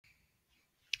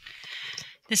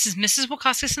This is Mrs.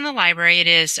 Wilcoskis in the library. It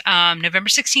is November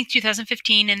 16th,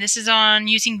 2015, and this is on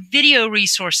using video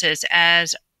resources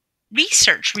as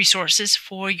research resources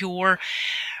for your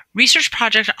research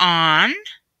project on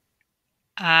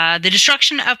the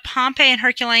destruction of Pompeii and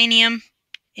Herculaneum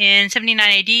in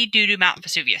 79 AD due to Mount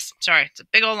Vesuvius. Sorry, it's a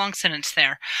big old long sentence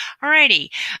there. Alrighty.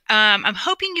 I'm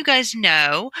hoping you guys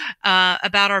know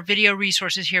about our video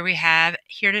resources that we have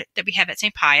at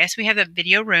St. Pius. We have a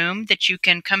video room that you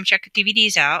can come check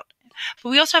DVDs out. But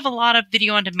we also have a lot of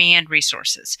video on demand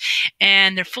resources.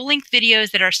 And they're full-length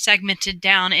videos that are segmented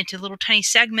down into little tiny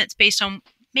segments based on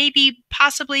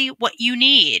possibly what you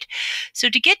need. So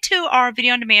to get to our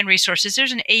video on demand resources,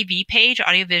 there's an AV page,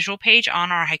 audiovisual page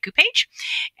on our Haiku page,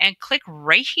 and click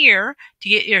right here to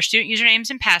get your student usernames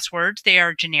and passwords. They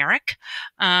are generic,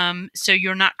 so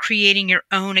you're not creating your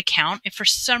own account. If for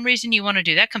some reason you want to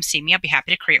do that, come see me. I'll be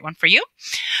happy to create one for you.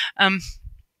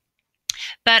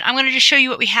 But I'm going to just show you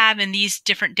what we have in these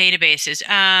different databases.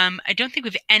 I don't think we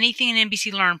have anything in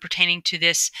NBC Learn pertaining to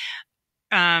this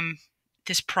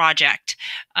this project.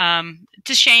 It's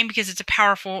a shame because it's a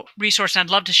powerful resource and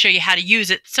I'd love to show you how to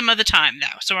use it some other time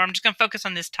though. So I'm just going to focus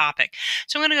on this topic.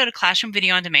 So I'm going to go to Classroom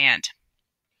Video on Demand.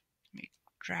 Let me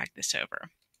drag this over.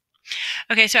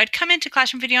 Okay, so I'd come into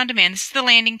Classroom Video on Demand. This is the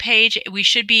landing page. We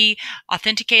should be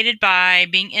authenticated by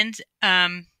being in,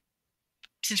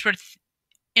 since we're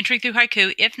entering through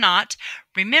Haiku. If not,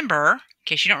 remember, in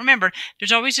case you don't remember,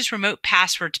 there's always this remote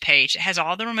passwords page. It has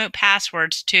all the remote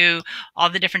passwords to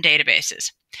all the different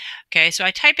databases. Okay, so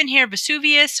I type in here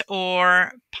Vesuvius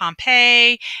or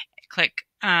Pompeii, click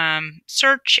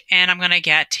search, and I'm going to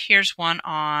get, here's one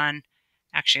on,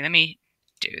 actually, let me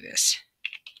do this.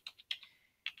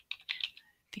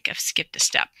 I think I've skipped a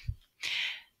step.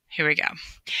 Here we go.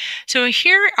 So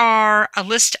here are a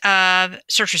list of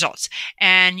search results.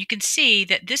 And you can see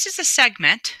that this is a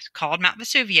segment called Mount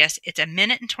Vesuvius. It's 1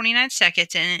 minute and 29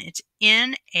 seconds, and it's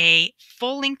in a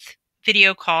full-length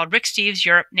video called Rick Steves,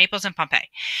 Europe, Naples, and Pompeii.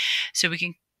 So we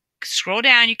can scroll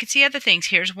down. You can see other things.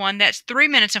 Here's one that's 3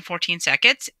 minutes and 14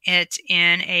 seconds. It's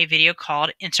in a video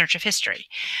called In Search of History.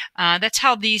 That's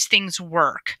how these things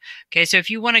work. Okay, so if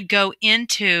you want to go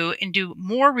into and do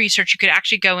more research, you could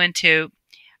actually go into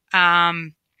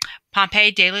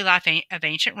Pompeii, Daily Life of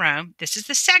Ancient Rome. This is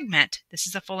the segment. This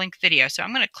is a full-length video. So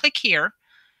I'm going to click here.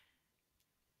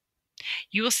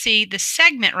 You will see the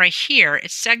segment right here.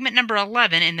 It's segment number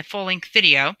 11 in the full-length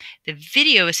video. The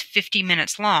video is 50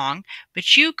 minutes long,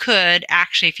 but you could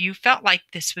actually, if you felt like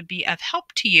this would be of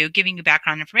help to you, giving you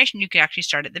background information, you could actually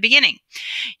start at the beginning.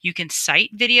 You can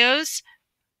cite videos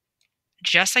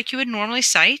just like you would normally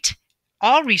cite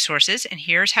all resources, and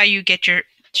here's how you get your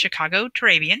Chicago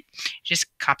Turabian. Just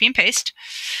copy and paste.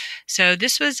 So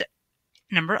this was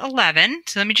number 11.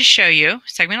 So let me just show you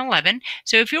segment 11.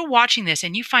 So if you're watching this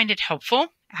and you find it helpful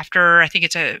after, I think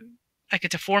it's a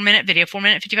 4-minute video, 4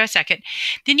 minute 55 second,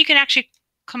 then you can actually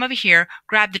come over here,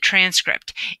 grab the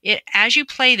transcript. As you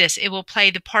play this, it will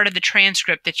play the part of the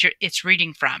transcript that it's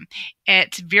reading from.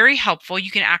 It's very helpful.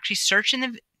 You can actually search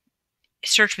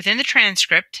within the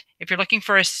transcript if you're looking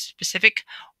for a specific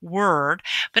word,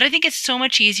 but I think it's so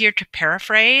much easier to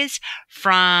paraphrase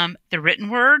from the written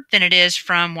word than it is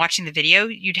from watching the video.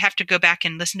 You'd have to go back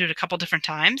and listen to it a couple different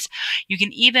times. You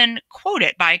can even quote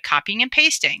it by copying and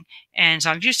pasting, and as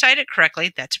long as you cite it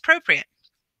correctly, that's appropriate.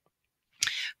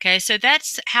 Okay, so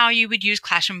that's how you would use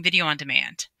Classroom Video on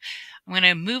Demand. I'm going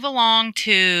to move along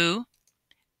to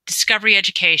Discovery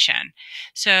Education.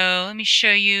 So let me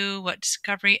show you what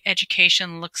Discovery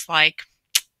Education looks like.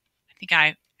 I think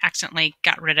I accidentally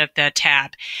got rid of the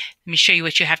tab. Let me show you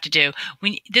what you have to do.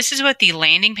 This is what the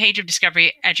landing page of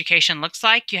Discovery Education looks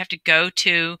like. You have to go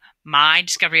to My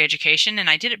Discovery Education, and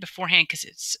I did it beforehand because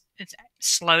it's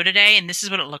slow today, and this is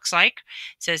what it looks like.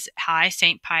 It says, "Hi,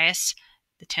 St. Pius,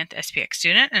 the 10th SPX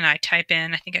student," and I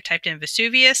think I typed in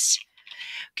Vesuvius.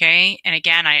 Okay, and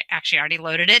again, I actually already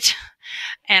loaded it,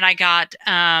 and I got,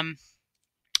 let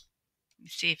me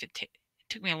see if it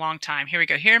took me a long time. Here we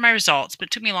go. Here are my results, but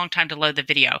it took me a long time to load the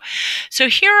video. So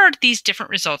here are these different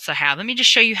results I have. Let me just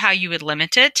show you how you would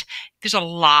limit it. There's a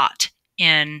lot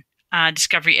in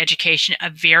Discovery Education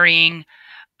of varying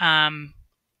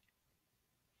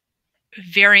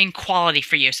quality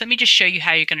for you. So let me just show you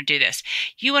how you're going to do this.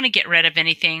 You want to get rid of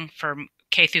anything from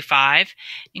K through 5.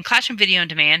 In Classroom Video on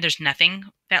Demand, there's nothing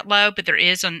that low, but there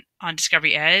is on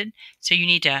Discovery Ed. So you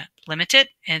need to limit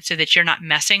it, and so that you're not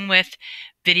messing with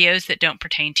videos that don't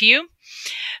pertain to you.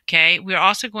 Okay, we're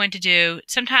also going to do,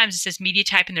 sometimes it says media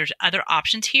type and there's other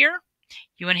options here.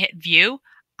 You want to hit view.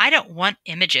 I don't want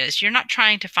images. You're not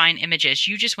trying to find images.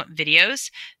 You just want videos.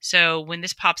 So when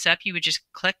this pops up, you would just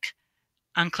click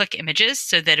unclick images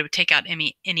so that it would take out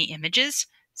any images.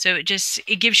 So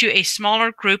it gives you a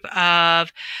smaller group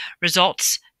of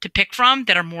results to pick from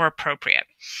that are more appropriate.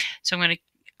 So I'm going to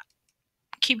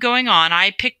keep going on.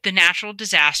 I picked the natural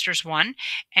disasters one,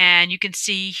 and you can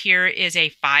see here is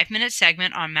a 5-minute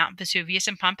segment on Mount Vesuvius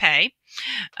and Pompeii.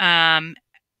 And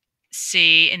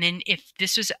then if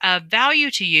this was of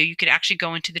value to you, you could actually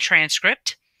go into the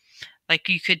transcript like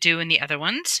you could do in the other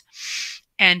ones.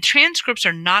 And transcripts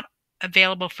are not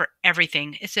available for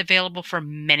everything. It's available for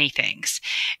many things.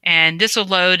 And this will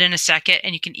load in a second,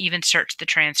 and you can even search the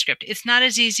transcript. It's not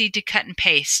as easy to cut and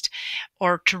paste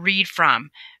or to read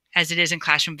from as it is in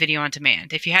Classroom Video on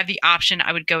Demand. If you have the option,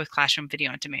 I would go with Classroom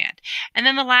Video on Demand. And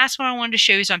then the last one I wanted to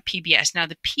show you is on PBS. Now,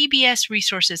 the PBS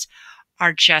resources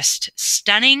are just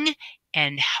stunning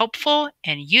and helpful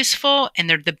and useful, and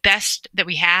they're the best that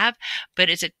we have, but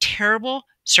it's a terrible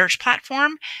search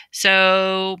platform,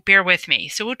 so bear with me.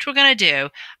 So what we're going to do,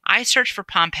 I search for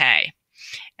Pompeii,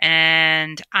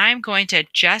 and I'm going to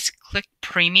just click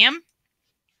Premium.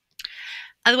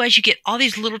 Otherwise, you get all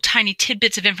these little tiny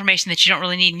tidbits of information that you don't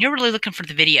really need, and you're really looking for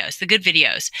the videos, the good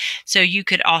videos. So you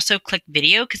could also click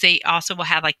Video, because they also will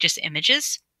have like just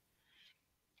images.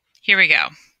 Here we go.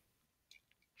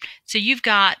 So you've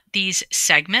got these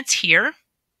segments here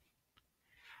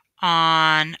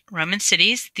on Roman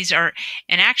cities. These are,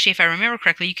 and actually, if I remember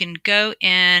correctly, you can go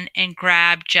in and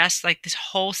grab just like this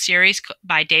whole series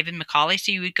by David Macaulay.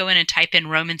 So you would go in and type in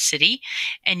Roman city,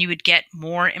 and you would get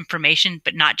more information,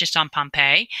 but not just on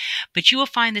Pompeii. But you will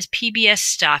find this PBS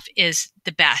stuff is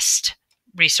the best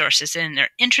resources, and they're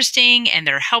interesting and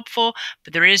they're helpful,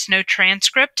 but there is no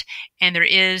transcript and there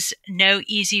is no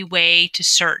easy way to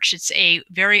search. It's a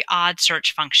very odd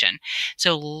search function.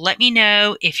 So let me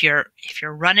know if you're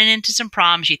running into some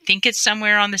problems, you think it's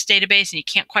somewhere on this database and you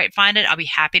can't quite find it. I'll be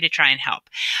happy to try and help.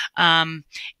 And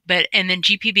then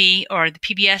GPB, or the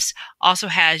PBS, also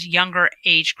has younger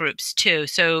age groups too.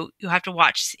 So you'll have to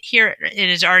watch. Here it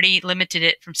has already limited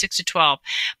it from 6 to 12,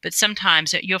 but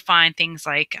sometimes you'll find things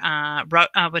like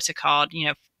what's it called?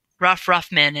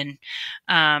 Rough men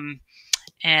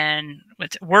and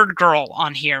what's Word Girl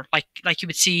on here, like you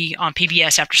would see on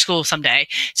PBS after school someday.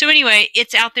 So anyway,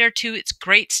 it's out there too. It's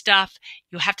great stuff.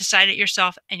 You'll have to cite it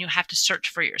yourself, and you'll have to search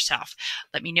for yourself.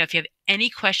 Let me know if you have any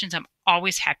questions. I'm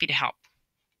always happy to help.